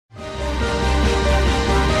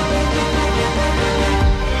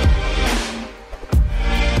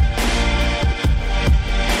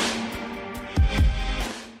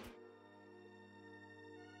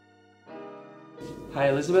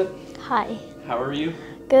Elizabeth. Hi. How are you?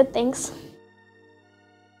 Good, thanks.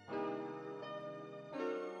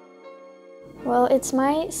 Well, it's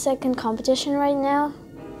my second competition right now,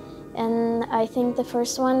 and I think the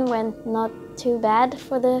first one went not too bad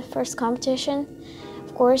for the first competition.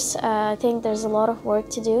 Of course, I think there's a lot of work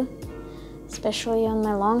to do, especially on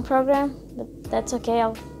my long program, but that's okay,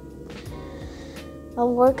 I'll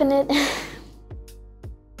work on it.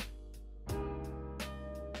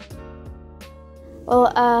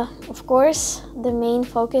 Well, of course, the main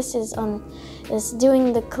focus is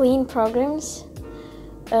doing the clean programs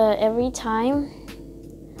every time,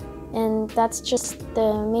 and that's just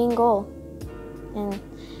the main goal. And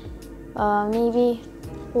maybe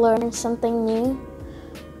learn something new,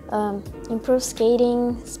 improve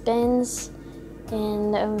skating, spins,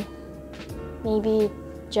 and maybe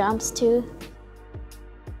jumps too.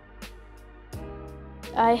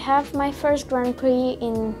 I have my first Grand Prix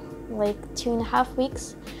in like 2.5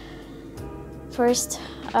 weeks. First,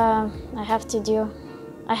 I have to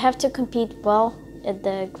compete well at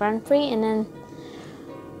the Grand Prix, and then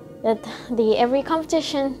at every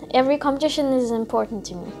competition is important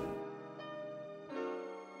to me.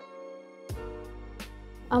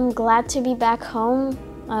 I'm glad to be back home,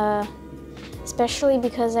 especially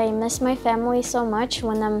because I miss my family so much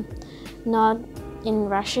when I'm not in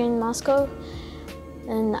Russia, in Moscow,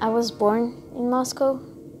 and I was born in Moscow.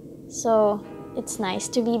 So it's nice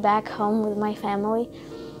to be back home with my family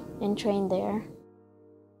and train there.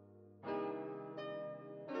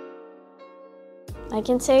 I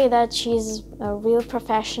can say that she's a real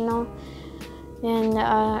professional, and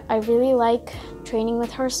I really like training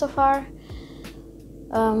with her so far.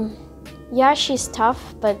 Yeah, she's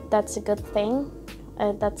tough, but that's a good thing.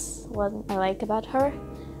 That's what I like about her.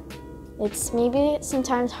 It's maybe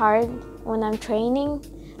sometimes hard when I'm training,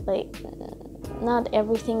 like not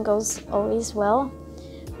everything goes always well,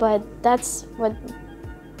 but that's what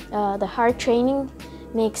the hard training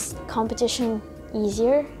makes competition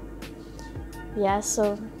easier. Yeah,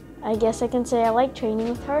 so I guess I can say I like training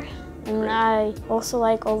with her, and I also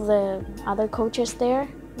like all the other coaches there.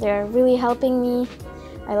 They're really helping me.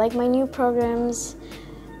 I like my new programs.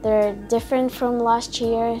 They're different from last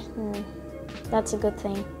year, and that's a good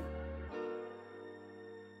thing.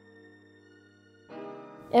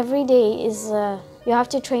 Every day is, you have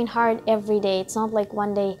to train hard every day. It's not like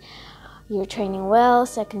one day you're training well,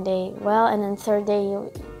 second day well, and then third day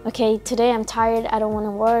okay, today I'm tired, I don't want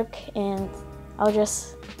to work, and I'll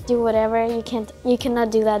just do whatever. You cannot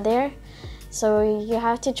do that there. So you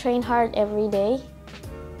have to train hard every day.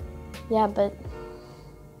 Yeah, but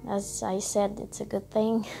as I said, it's a good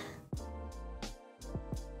thing.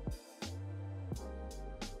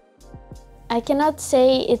 I cannot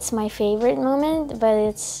say it's my favorite moment, but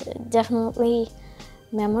it's definitely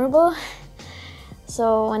memorable.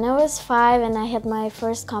 So when I was 5 and I had my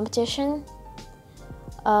first competition,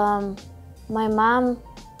 my mom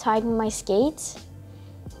tied my skates,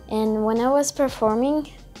 and when I was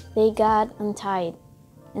performing, they got untied.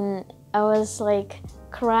 And I was like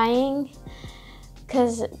crying,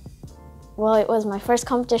 because, well, it was my first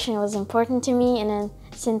competition, it was important to me, and then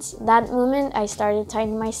since that moment, I started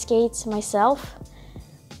tying my skates myself.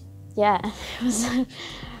 Yeah, it was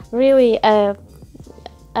really, I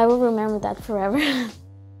will remember that forever.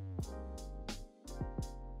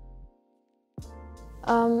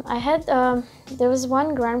 There was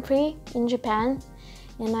one Grand Prix in Japan,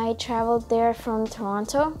 and I traveled there from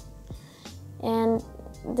Toronto, and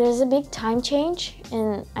there's a big time change,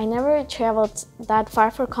 and I never traveled that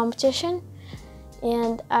far for competition,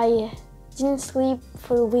 and I didn't sleep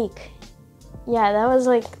for a week. Yeah, that was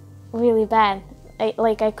like really bad.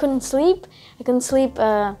 I couldn't sleep. I couldn't sleep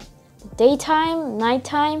daytime,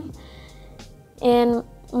 nighttime, and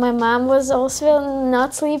my mom was also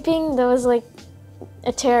not sleeping. That was like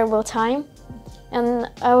a terrible time, and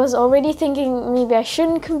I was already thinking maybe I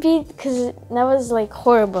shouldn't compete because that was like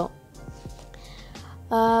horrible.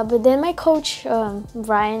 But then my coach,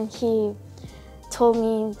 Brian, he told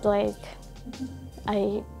me like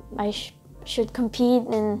I should compete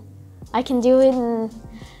and I can do it,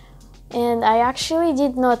 and I actually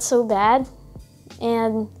did not so bad,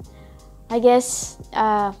 and I guess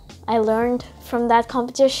I learned from that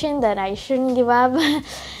competition that I shouldn't give up.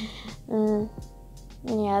 And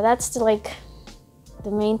yeah, that's like the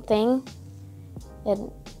main thing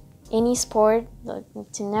in any sport, like,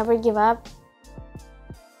 to never give up.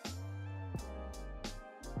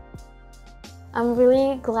 I'm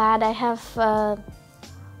really glad I have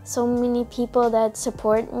so many people that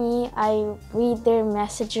support me. I read their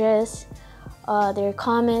messages, their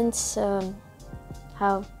comments,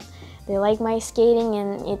 how they like my skating,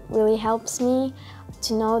 and it really helps me.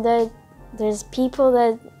 to know that there's people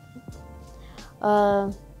that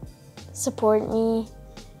support me.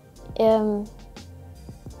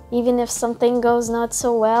 Even if something goes not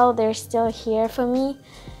so well, they're still here for me,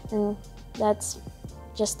 and that's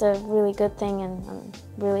just a really good thing, and I'm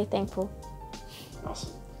really thankful.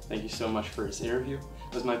 Awesome. Thank you so much for this interview.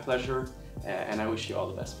 It was my pleasure, and I wish you all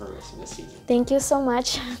the best for the rest of the season. Thank you so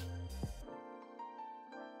much.